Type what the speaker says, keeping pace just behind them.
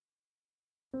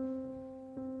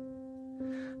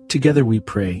Together we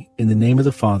pray, in the name of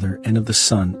the Father, and of the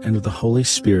Son, and of the Holy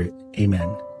Spirit. Amen.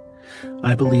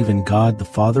 I believe in God, the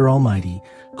Father Almighty,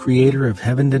 creator of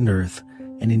heaven and earth,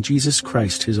 and in Jesus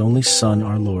Christ, his only Son,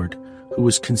 our Lord, who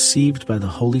was conceived by the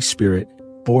Holy Spirit,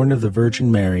 born of the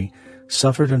Virgin Mary,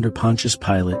 suffered under Pontius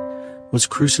Pilate, was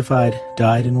crucified,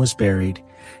 died, and was buried.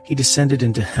 He descended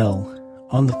into hell.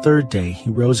 On the third day he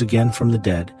rose again from the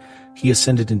dead. He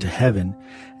ascended into heaven,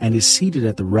 and is seated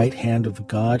at the right hand of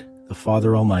God, the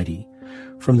Father Almighty.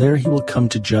 From there he will come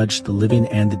to judge the living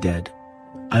and the dead.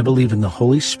 I believe in the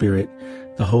Holy Spirit,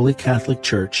 the Holy Catholic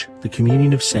Church, the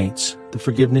communion of saints, the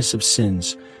forgiveness of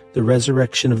sins, the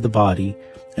resurrection of the body,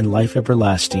 and life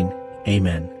everlasting.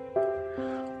 Amen.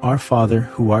 Our Father,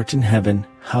 who art in heaven,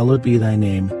 hallowed be thy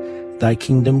name. Thy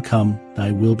kingdom come,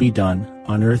 thy will be done,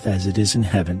 on earth as it is in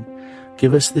heaven.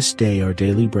 Give us this day our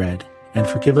daily bread, and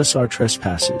forgive us our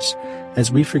trespasses, as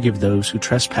we forgive those who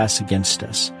trespass against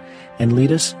us. And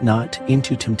lead us not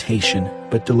into temptation,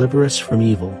 but deliver us from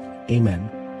evil.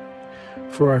 Amen.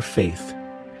 For our faith.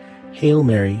 Hail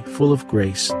Mary, full of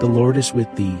grace, the Lord is with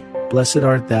thee. Blessed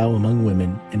art thou among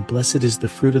women, and blessed is the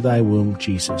fruit of thy womb,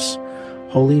 Jesus.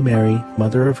 Holy Mary,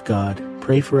 Mother of God,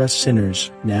 pray for us sinners,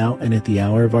 now and at the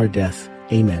hour of our death.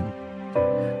 Amen.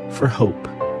 For hope.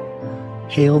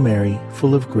 Hail Mary,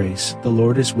 full of grace, the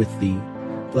Lord is with thee.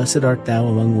 Blessed art thou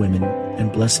among women,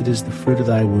 and blessed is the fruit of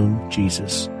thy womb,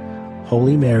 Jesus.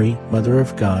 Holy Mary, Mother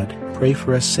of God, pray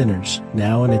for us sinners,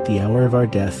 now and at the hour of our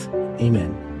death.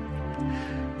 Amen.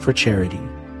 For charity.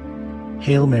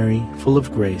 Hail Mary, full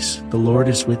of grace, the Lord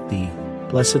is with thee.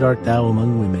 Blessed art thou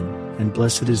among women, and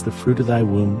blessed is the fruit of thy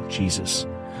womb, Jesus.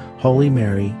 Holy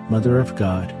Mary, Mother of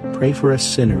God, pray for us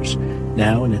sinners,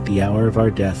 now and at the hour of our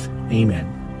death. Amen.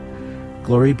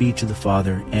 Glory be to the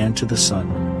Father, and to the Son,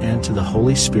 and to the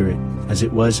Holy Spirit, as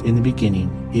it was in the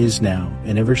beginning, is now,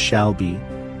 and ever shall be,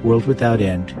 world without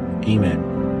end. Amen.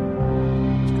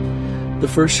 The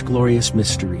first glorious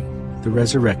mystery, the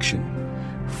resurrection.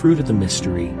 Fruit of the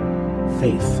mystery,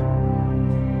 faith.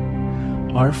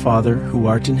 Our Father, who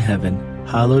art in heaven,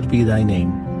 hallowed be thy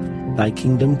name. Thy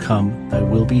kingdom come, thy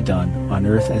will be done, on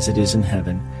earth as it is in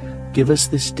heaven. Give us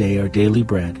this day our daily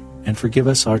bread, and forgive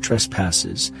us our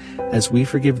trespasses, as we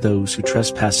forgive those who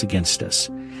trespass against us.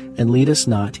 And lead us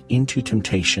not into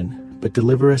temptation, but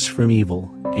deliver us from evil.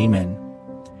 Amen.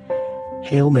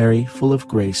 Hail Mary, full of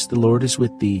grace, the Lord is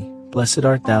with thee. Blessed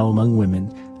art thou among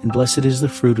women, and blessed is the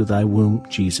fruit of thy womb,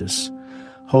 Jesus.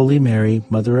 Holy Mary,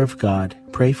 Mother of God,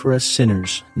 pray for us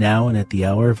sinners, now and at the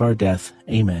hour of our death.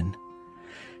 Amen.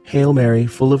 Hail Mary,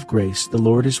 full of grace, the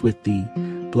Lord is with thee.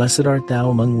 Blessed art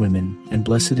thou among women, and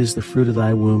blessed is the fruit of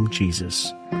thy womb,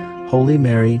 Jesus. Holy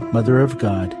Mary, Mother of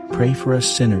God, pray for us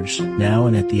sinners, now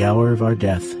and at the hour of our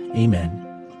death. Amen.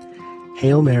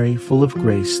 Hail Mary, full of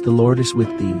grace, the Lord is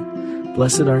with thee.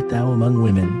 Blessed art thou among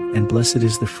women, and blessed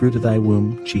is the fruit of thy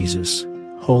womb, Jesus.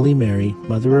 Holy Mary,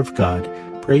 Mother of God,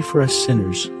 pray for us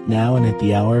sinners, now and at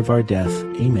the hour of our death.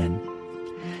 Amen.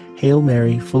 Hail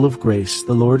Mary, full of grace,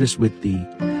 the Lord is with thee.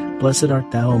 Blessed art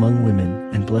thou among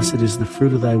women, and blessed is the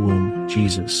fruit of thy womb,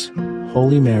 Jesus.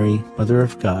 Holy Mary, Mother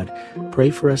of God, pray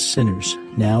for us sinners,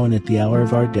 now and at the hour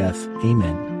of our death.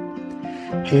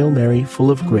 Amen. Hail Mary,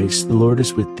 full of grace, the Lord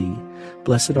is with thee.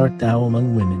 Blessed art thou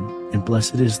among women, and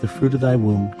blessed is the fruit of thy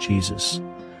womb, Jesus.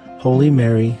 Holy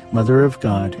Mary, Mother of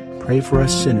God, pray for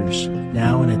us sinners,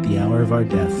 now and at the hour of our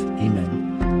death.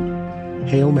 Amen.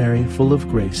 Hail Mary, full of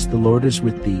grace, the Lord is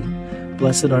with thee.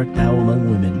 Blessed art thou among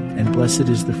women, and blessed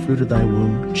is the fruit of thy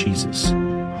womb, Jesus.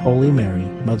 Holy Mary,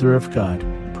 Mother of God,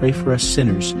 pray for us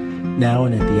sinners, now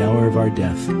and at the hour of our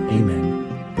death.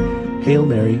 Amen. Hail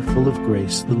Mary, full of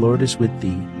grace, the Lord is with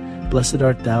thee. Blessed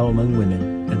art thou among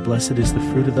women, and blessed is the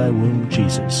fruit of thy womb,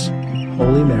 Jesus.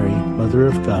 Holy Mary, Mother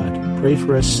of God, pray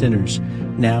for us sinners,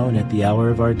 now and at the hour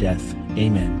of our death.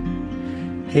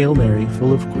 Amen. Hail Mary,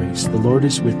 full of grace, the Lord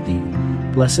is with thee.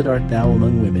 Blessed art thou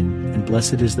among women, and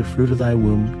blessed is the fruit of thy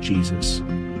womb, Jesus.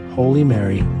 Holy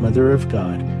Mary, Mother of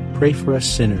God, pray for us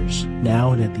sinners,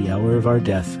 now and at the hour of our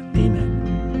death.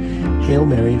 Amen. Hail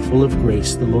Mary, full of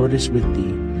grace, the Lord is with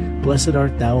thee. Blessed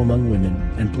art thou among women,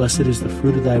 and blessed is the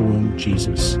fruit of thy womb,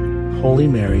 Jesus. Holy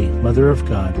Mary, Mother of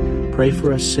God, pray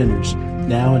for us sinners,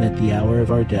 now and at the hour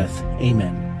of our death.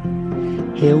 Amen.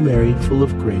 Hail Mary, full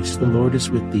of grace, the Lord is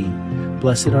with thee.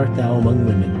 Blessed art thou among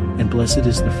women, and blessed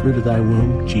is the fruit of thy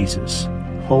womb, Jesus.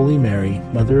 Holy Mary,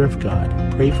 Mother of God,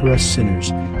 pray for us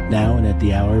sinners, now and at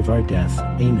the hour of our death.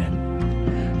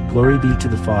 Amen. Glory be to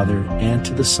the Father, and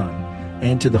to the Son,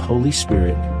 and to the Holy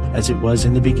Spirit, as it was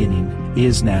in the beginning,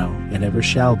 is now, and ever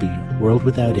shall be, world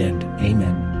without end.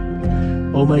 Amen.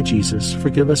 O my Jesus,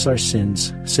 forgive us our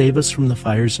sins, save us from the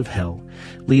fires of hell,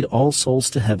 lead all souls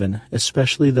to heaven,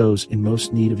 especially those in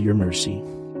most need of your mercy.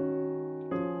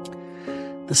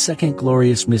 The second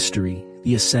glorious mystery,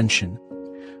 the Ascension.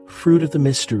 Fruit of the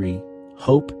mystery,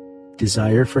 hope,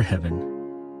 desire for heaven.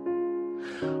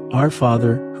 Our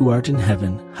Father, who art in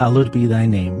heaven, hallowed be thy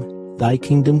name. Thy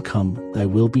kingdom come, thy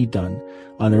will be done,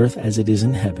 on earth as it is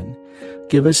in heaven.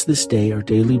 Give us this day our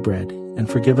daily bread, and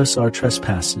forgive us our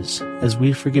trespasses, as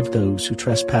we forgive those who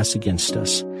trespass against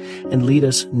us. And lead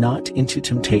us not into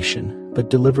temptation, but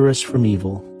deliver us from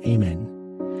evil.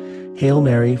 Amen. Hail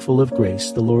Mary, full of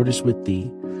grace, the Lord is with thee.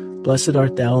 Blessed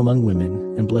art thou among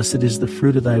women, and blessed is the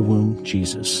fruit of thy womb,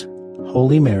 Jesus.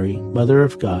 Holy Mary, Mother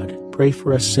of God, pray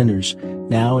for us sinners,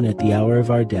 now and at the hour of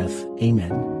our death.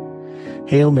 Amen.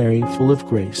 Hail Mary, full of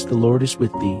grace, the Lord is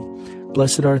with thee.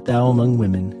 Blessed art thou among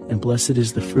women, and blessed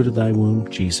is the fruit of thy womb,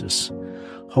 Jesus.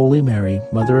 Holy Mary,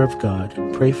 Mother of God,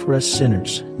 pray for us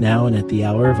sinners, now and at the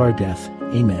hour of our death.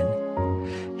 Amen.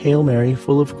 Hail Mary,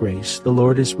 full of grace, the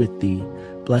Lord is with thee.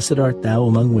 Blessed art thou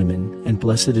among women, and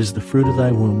blessed is the fruit of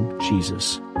thy womb,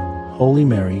 Jesus. Holy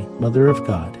Mary, Mother of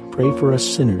God, pray for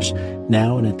us sinners,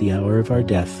 now and at the hour of our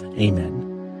death.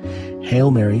 Amen.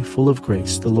 Hail Mary, full of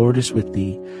grace, the Lord is with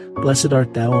thee. Blessed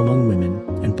art thou among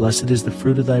women, and blessed is the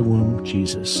fruit of thy womb,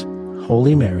 Jesus.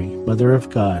 Holy Mary, Mother of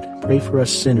God, pray for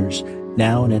us sinners,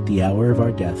 now and at the hour of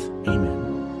our death.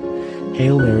 Amen.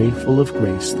 Hail Mary, full of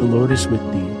grace, the Lord is with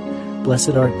thee.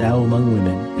 Blessed art thou among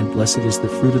women, and blessed is the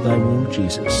fruit of thy womb,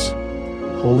 Jesus.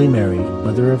 Holy Mary,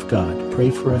 Mother of God,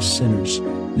 pray for us sinners,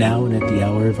 now and at the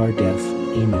hour of our death.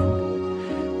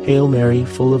 Amen. Hail Mary,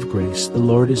 full of grace, the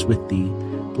Lord is with thee.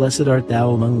 Blessed art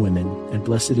thou among women, and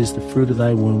blessed is the fruit of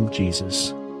thy womb,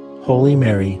 Jesus. Holy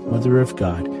Mary, Mother of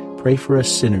God, pray for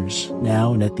us sinners,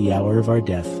 now and at the hour of our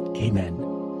death. Amen.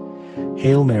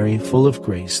 Hail Mary, full of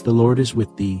grace, the Lord is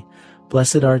with thee.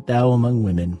 Blessed art thou among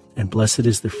women, and blessed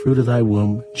is the fruit of thy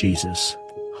womb, Jesus.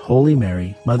 Holy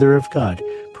Mary, Mother of God,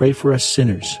 pray for us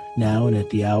sinners, now and at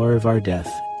the hour of our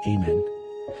death. Amen.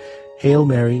 Hail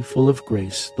Mary, full of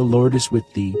grace, the Lord is with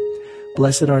thee.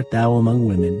 Blessed art thou among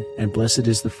women, and blessed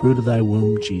is the fruit of thy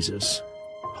womb, Jesus.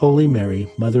 Holy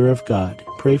Mary, Mother of God,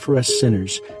 pray for us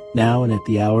sinners, now and at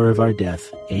the hour of our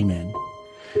death. Amen.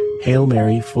 Hail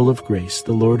Mary, full of grace,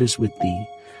 the Lord is with thee.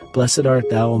 Blessed art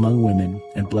thou among women,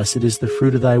 and blessed is the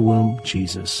fruit of thy womb,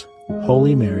 Jesus.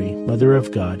 Holy Mary, Mother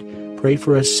of God, pray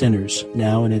for us sinners,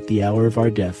 now and at the hour of our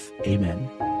death. Amen.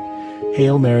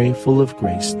 Hail Mary, full of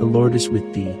grace, the Lord is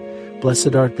with thee.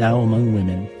 Blessed art thou among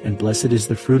women, and blessed is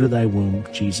the fruit of thy womb,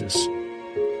 Jesus.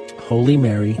 Holy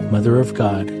Mary, Mother of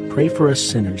God, pray for us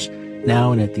sinners,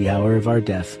 now and at the hour of our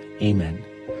death. Amen.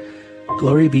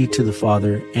 Glory be to the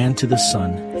Father, and to the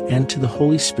Son, and to the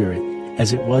Holy Spirit,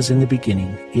 as it was in the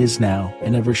beginning, is now,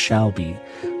 and ever shall be,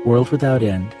 world without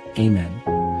end. Amen.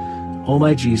 O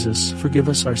my Jesus, forgive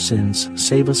us our sins,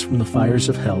 save us from the fires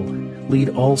of hell, lead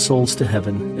all souls to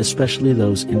heaven, especially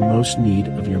those in most need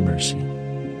of your mercy.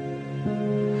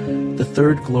 The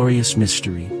third glorious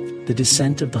mystery, the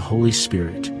descent of the Holy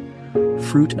Spirit.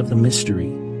 Fruit of the mystery,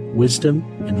 wisdom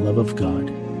and love of God.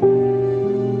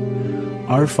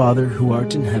 Our Father, who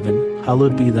art in heaven,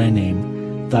 hallowed be thy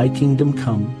name. Thy kingdom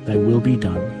come, thy will be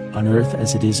done, on earth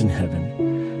as it is in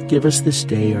heaven. Give us this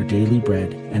day our daily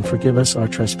bread, and forgive us our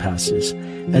trespasses,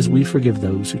 as we forgive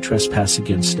those who trespass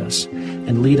against us.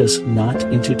 And lead us not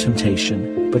into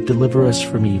temptation, but deliver us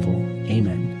from evil.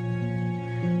 Amen.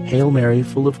 Hail Mary,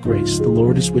 full of grace, the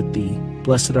Lord is with thee.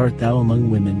 Blessed art thou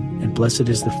among women, and blessed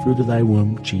is the fruit of thy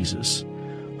womb, Jesus.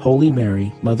 Holy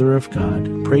Mary, Mother of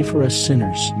God, pray for us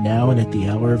sinners, now and at the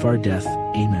hour of our death.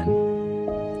 Amen.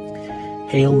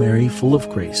 Hail Mary, full of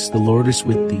grace, the Lord is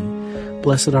with thee.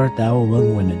 Blessed art thou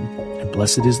among women, and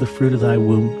blessed is the fruit of thy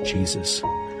womb, Jesus.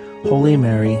 Holy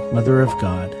Mary, Mother of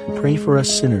God, pray for us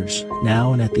sinners,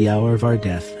 now and at the hour of our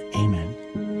death. Amen.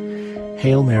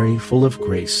 Hail Mary, full of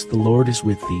grace, the Lord is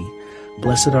with thee.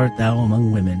 Blessed art thou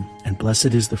among women, and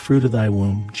blessed is the fruit of thy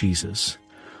womb, Jesus.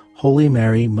 Holy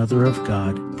Mary, Mother of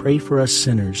God, pray for us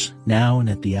sinners, now and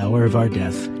at the hour of our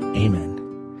death.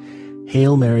 Amen.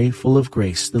 Hail Mary, full of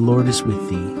grace, the Lord is with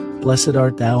thee. Blessed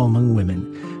art thou among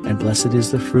women, and blessed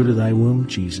is the fruit of thy womb,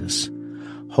 Jesus.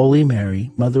 Holy Mary,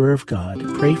 Mother of God,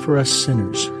 pray for us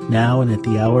sinners, now and at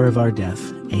the hour of our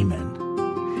death. Amen.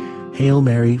 Hail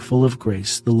Mary, full of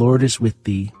grace, the Lord is with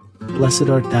thee. Blessed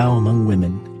art thou among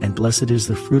women, and blessed is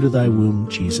the fruit of thy womb,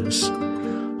 Jesus.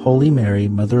 Holy Mary,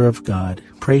 Mother of God,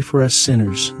 pray for us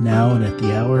sinners, now and at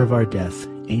the hour of our death.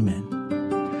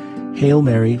 Amen. Hail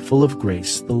Mary, full of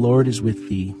grace, the Lord is with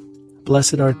thee.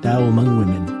 Blessed art thou among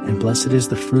women, and blessed is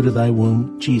the fruit of thy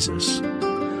womb, Jesus.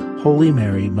 Holy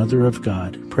Mary, Mother of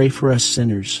God, pray for us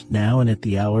sinners, now and at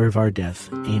the hour of our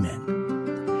death.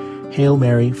 Amen. Hail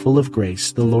Mary, full of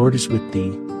grace, the Lord is with thee.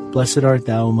 Blessed art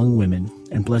thou among women,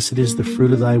 and blessed is the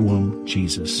fruit of thy womb,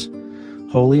 Jesus.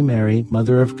 Holy Mary,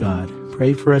 Mother of God,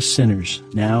 pray for us sinners,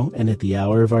 now and at the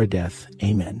hour of our death.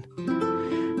 Amen.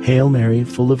 Hail Mary,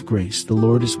 full of grace, the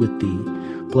Lord is with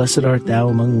thee. Blessed art thou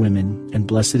among women, and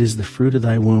blessed is the fruit of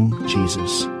thy womb,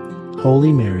 Jesus.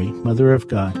 Holy Mary, Mother of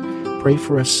God, pray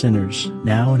for us sinners,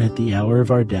 now and at the hour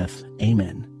of our death.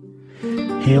 Amen.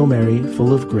 Hail Mary,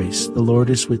 full of grace, the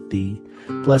Lord is with thee.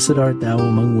 Blessed art thou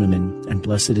among women, and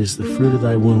blessed is the fruit of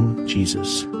thy womb,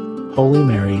 Jesus. Holy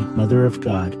Mary, Mother of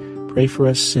God, pray for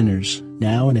us sinners,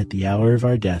 now and at the hour of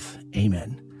our death.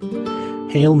 Amen.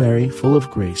 Hail Mary, full of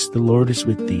grace, the Lord is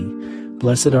with thee.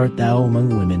 Blessed art thou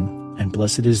among women, and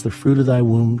blessed is the fruit of thy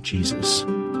womb, Jesus.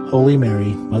 Holy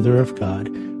Mary, Mother of God,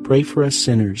 pray for us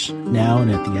sinners, now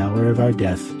and at the hour of our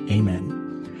death. Amen.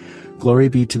 Glory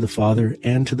be to the Father,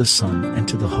 and to the Son, and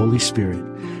to the Holy Spirit,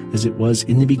 as it was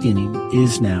in the beginning,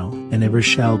 is now, and ever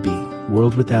shall be,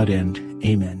 world without end.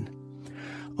 Amen.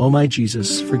 O my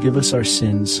Jesus, forgive us our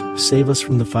sins, save us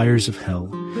from the fires of hell,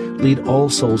 lead all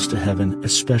souls to heaven,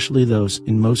 especially those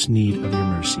in most need of your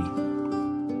mercy.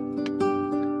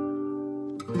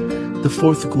 The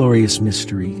fourth glorious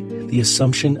mystery, the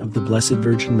Assumption of the Blessed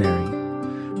Virgin Mary.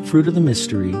 Fruit of the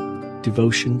mystery,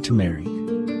 devotion to Mary.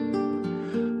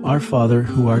 Our Father,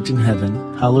 who art in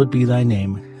heaven, hallowed be thy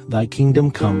name. Thy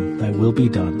kingdom come, thy will be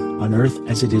done, on earth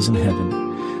as it is in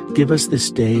heaven. Give us this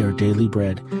day our daily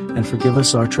bread, and forgive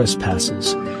us our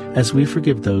trespasses, as we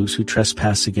forgive those who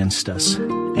trespass against us.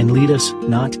 And lead us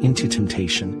not into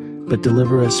temptation, but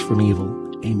deliver us from evil.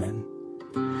 Amen.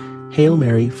 Hail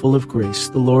Mary, full of grace,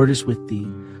 the Lord is with thee.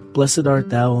 Blessed art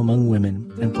thou among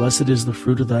women, and blessed is the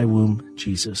fruit of thy womb,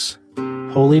 Jesus.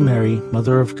 Holy Mary,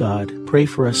 Mother of God, pray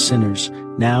for us sinners,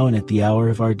 now and at the hour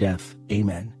of our death.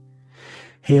 Amen.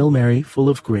 Hail Mary, full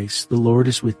of grace, the Lord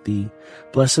is with thee.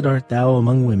 Blessed art thou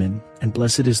among women, and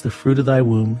blessed is the fruit of thy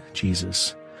womb,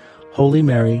 Jesus. Holy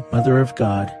Mary, Mother of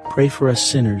God, pray for us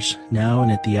sinners, now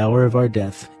and at the hour of our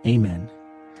death. Amen.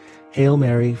 Hail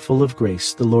Mary, full of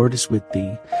grace, the Lord is with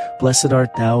thee. Blessed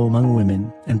art thou among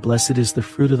women, and blessed is the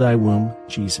fruit of thy womb,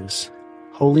 Jesus.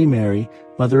 Holy Mary,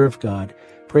 Mother of God,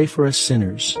 pray for us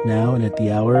sinners, now and at the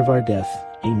hour of our death.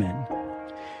 Amen.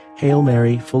 Hail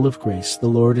Mary, full of grace, the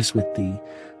Lord is with thee.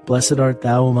 Blessed art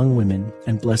thou among women,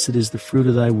 and blessed is the fruit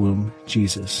of thy womb,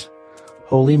 Jesus.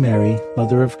 Holy Mary,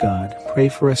 Mother of God, pray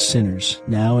for us sinners,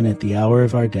 now and at the hour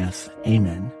of our death.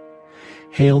 Amen.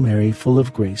 Hail Mary, full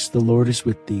of grace, the Lord is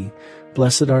with thee.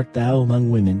 Blessed art thou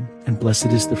among women, and blessed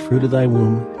is the fruit of thy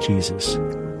womb, Jesus.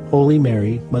 Holy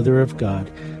Mary, Mother of God,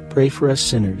 pray for us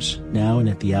sinners, now and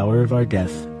at the hour of our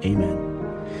death. Amen.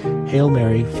 Hail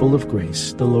Mary, full of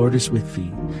grace, the Lord is with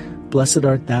thee. Blessed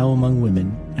art thou among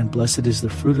women, and blessed is the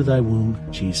fruit of thy womb,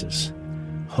 Jesus.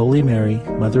 Holy Mary,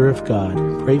 Mother of God,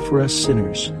 pray for us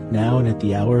sinners, now and at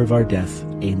the hour of our death.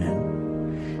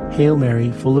 Amen. Hail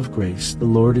Mary, full of grace, the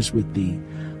Lord is with thee.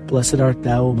 Blessed art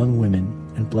thou among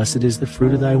women, and blessed is the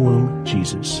fruit of thy womb,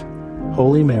 Jesus.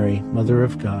 Holy Mary, Mother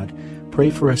of God, pray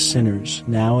for us sinners,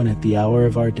 now and at the hour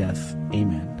of our death.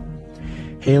 Amen.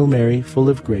 Hail Mary, full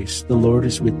of grace, the Lord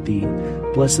is with thee.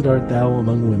 Blessed art thou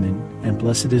among women, and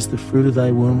blessed is the fruit of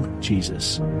thy womb,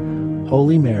 Jesus.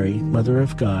 Holy Mary, Mother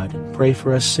of God, pray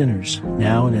for us sinners,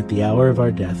 now and at the hour of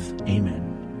our death. Amen.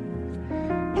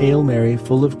 Hail Mary,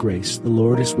 full of grace, the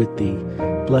Lord is with thee.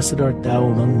 Blessed art thou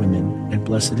among women, and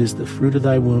blessed is the fruit of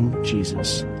thy womb,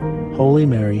 Jesus. Holy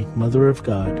Mary, Mother of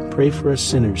God, pray for us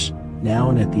sinners, now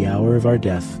and at the hour of our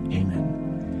death.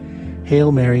 Amen.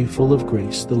 Hail Mary, full of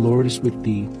grace, the Lord is with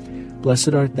thee.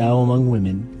 Blessed art thou among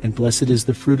women, and blessed is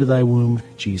the fruit of thy womb,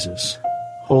 Jesus.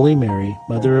 Holy Mary,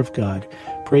 Mother of God,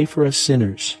 pray for us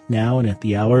sinners, now and at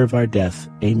the hour of our death.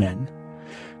 Amen.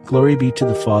 Glory be to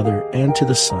the Father, and to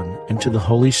the Son, and to the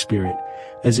Holy Spirit,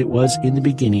 as it was in the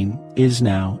beginning, is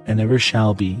now, and ever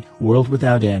shall be, world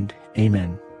without end.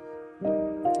 Amen.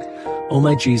 O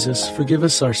my Jesus, forgive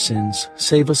us our sins,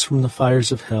 save us from the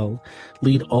fires of hell,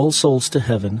 lead all souls to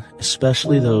heaven,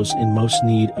 especially those in most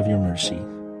need of your mercy.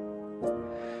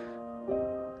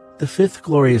 The fifth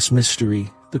glorious mystery,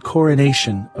 the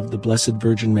coronation of the Blessed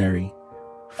Virgin Mary.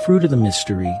 Fruit of the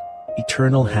mystery,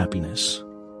 eternal happiness.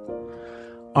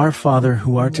 Our Father,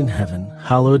 who art in heaven,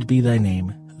 hallowed be thy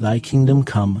name. Thy kingdom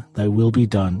come, thy will be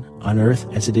done, on earth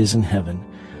as it is in heaven.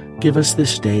 Give us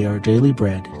this day our daily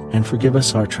bread, and forgive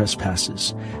us our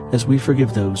trespasses, as we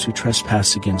forgive those who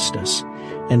trespass against us.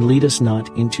 And lead us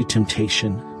not into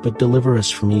temptation, but deliver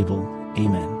us from evil.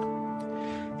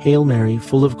 Amen. Hail Mary,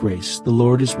 full of grace, the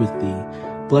Lord is with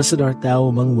thee. Blessed art thou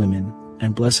among women,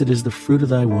 and blessed is the fruit of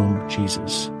thy womb,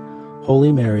 Jesus.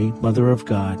 Holy Mary, Mother of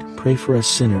God, pray for us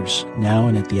sinners, now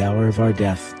and at the hour of our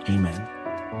death. Amen.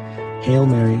 Hail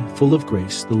Mary, full of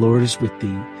grace, the Lord is with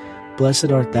thee. Blessed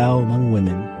art thou among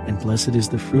women, and blessed is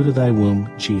the fruit of thy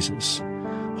womb, Jesus.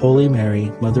 Holy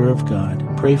Mary, Mother of God,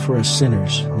 pray for us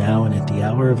sinners, now and at the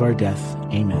hour of our death.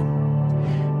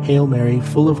 Amen. Hail Mary,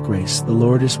 full of grace, the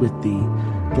Lord is with thee.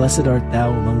 Blessed art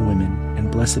thou among women,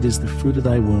 and blessed is the fruit of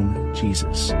thy womb,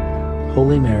 Jesus.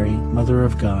 Holy Mary, Mother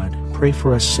of God, pray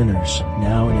for us sinners,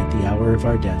 now and at the hour of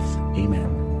our death.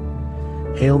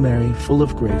 Amen. Hail Mary, full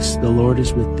of grace, the Lord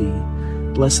is with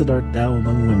thee. Blessed art thou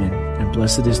among women, and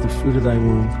blessed is the fruit of thy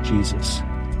womb, Jesus.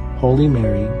 Holy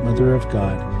Mary, Mother of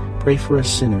God, pray for us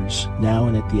sinners, now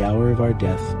and at the hour of our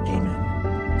death.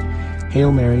 Amen.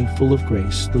 Hail Mary, full of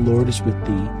grace, the Lord is with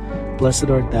thee. Blessed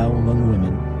art thou among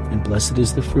women, and blessed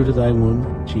is the fruit of thy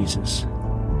womb, Jesus.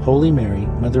 Holy Mary,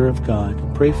 Mother of God,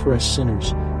 pray for us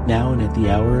sinners, now and at the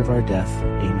hour of our death.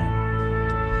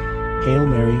 Amen. Hail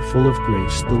Mary, full of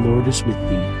grace, the Lord is with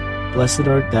thee. Blessed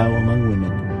art thou among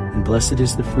women, and blessed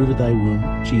is the fruit of thy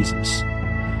womb, Jesus.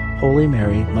 Holy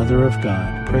Mary, Mother of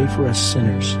God, pray for us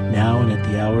sinners, now and at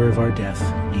the hour of our death.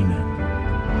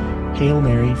 Amen. Hail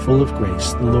Mary, full of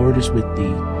grace, the Lord is with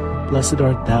thee. Blessed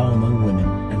art thou among women,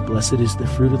 and blessed is the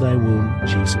fruit of thy womb,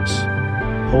 Jesus.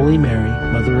 Holy Mary,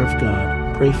 Mother of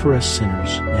God, pray for us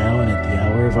sinners, now and at the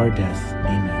hour of our death.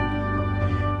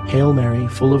 Amen. Hail Mary,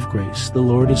 full of grace, the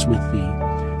Lord is with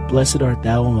thee. Blessed art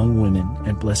thou among women,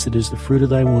 and blessed is the fruit of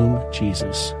thy womb,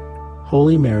 Jesus.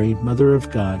 Holy Mary, Mother of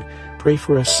God, pray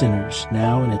for us sinners,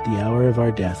 now and at the hour of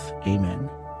our death. Amen.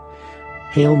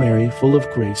 Hail Mary, full of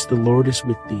grace, the Lord is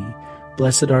with thee.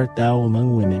 Blessed art thou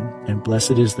among women, and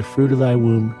blessed is the fruit of thy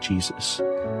womb, Jesus.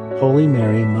 Holy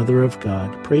Mary, Mother of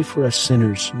God, pray for us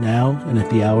sinners, now and at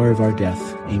the hour of our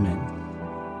death. Amen.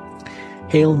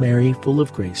 Hail Mary, full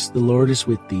of grace, the Lord is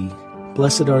with thee.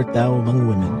 Blessed art thou among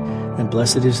women, and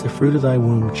blessed is the fruit of thy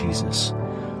womb, Jesus.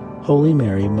 Holy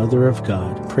Mary, Mother of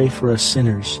God, pray for us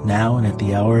sinners, now and at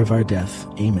the hour of our death.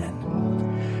 Amen.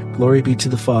 Glory be to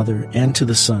the Father, and to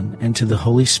the Son, and to the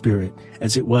Holy Spirit,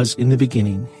 as it was in the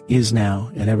beginning, is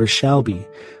now, and ever shall be,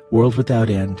 world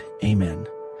without end. Amen.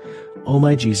 O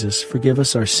my Jesus, forgive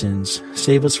us our sins,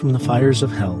 save us from the fires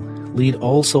of hell, lead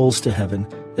all souls to heaven,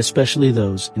 especially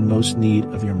those in most need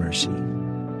of your mercy.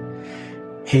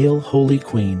 Hail, Holy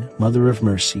Queen, Mother of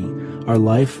Mercy, our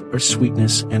life, our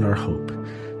sweetness, and our hope.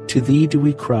 To thee do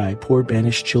we cry, poor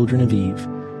banished children of Eve.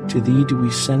 To thee do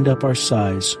we send up our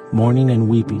sighs, mourning and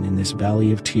weeping in this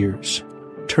valley of tears.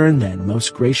 Turn then,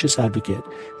 most gracious Advocate,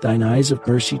 thine eyes of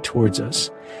mercy towards us,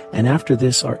 and after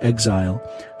this our exile,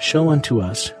 show unto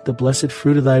us the blessed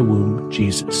fruit of thy womb,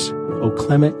 Jesus. O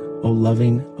clement, O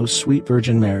loving, O sweet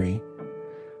Virgin Mary,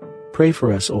 pray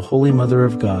for us, O Holy Mother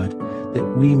of God,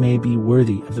 that we may be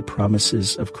worthy of the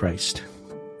promises of Christ.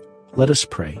 Let us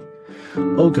pray.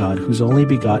 O God, whose only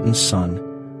begotten Son,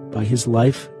 by his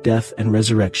life, death, and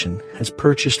resurrection, has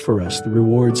purchased for us the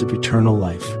rewards of eternal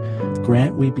life,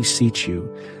 grant, we beseech you,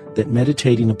 that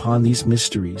meditating upon these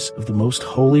mysteries of the most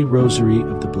holy Rosary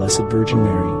of the Blessed Virgin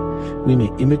Mary, we may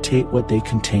imitate what they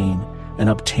contain and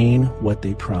obtain what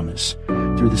they promise.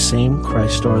 Through the same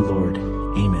Christ our Lord.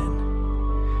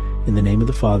 Amen. In the name of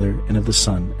the Father, and of the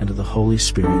Son, and of the Holy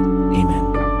Spirit.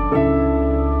 Amen.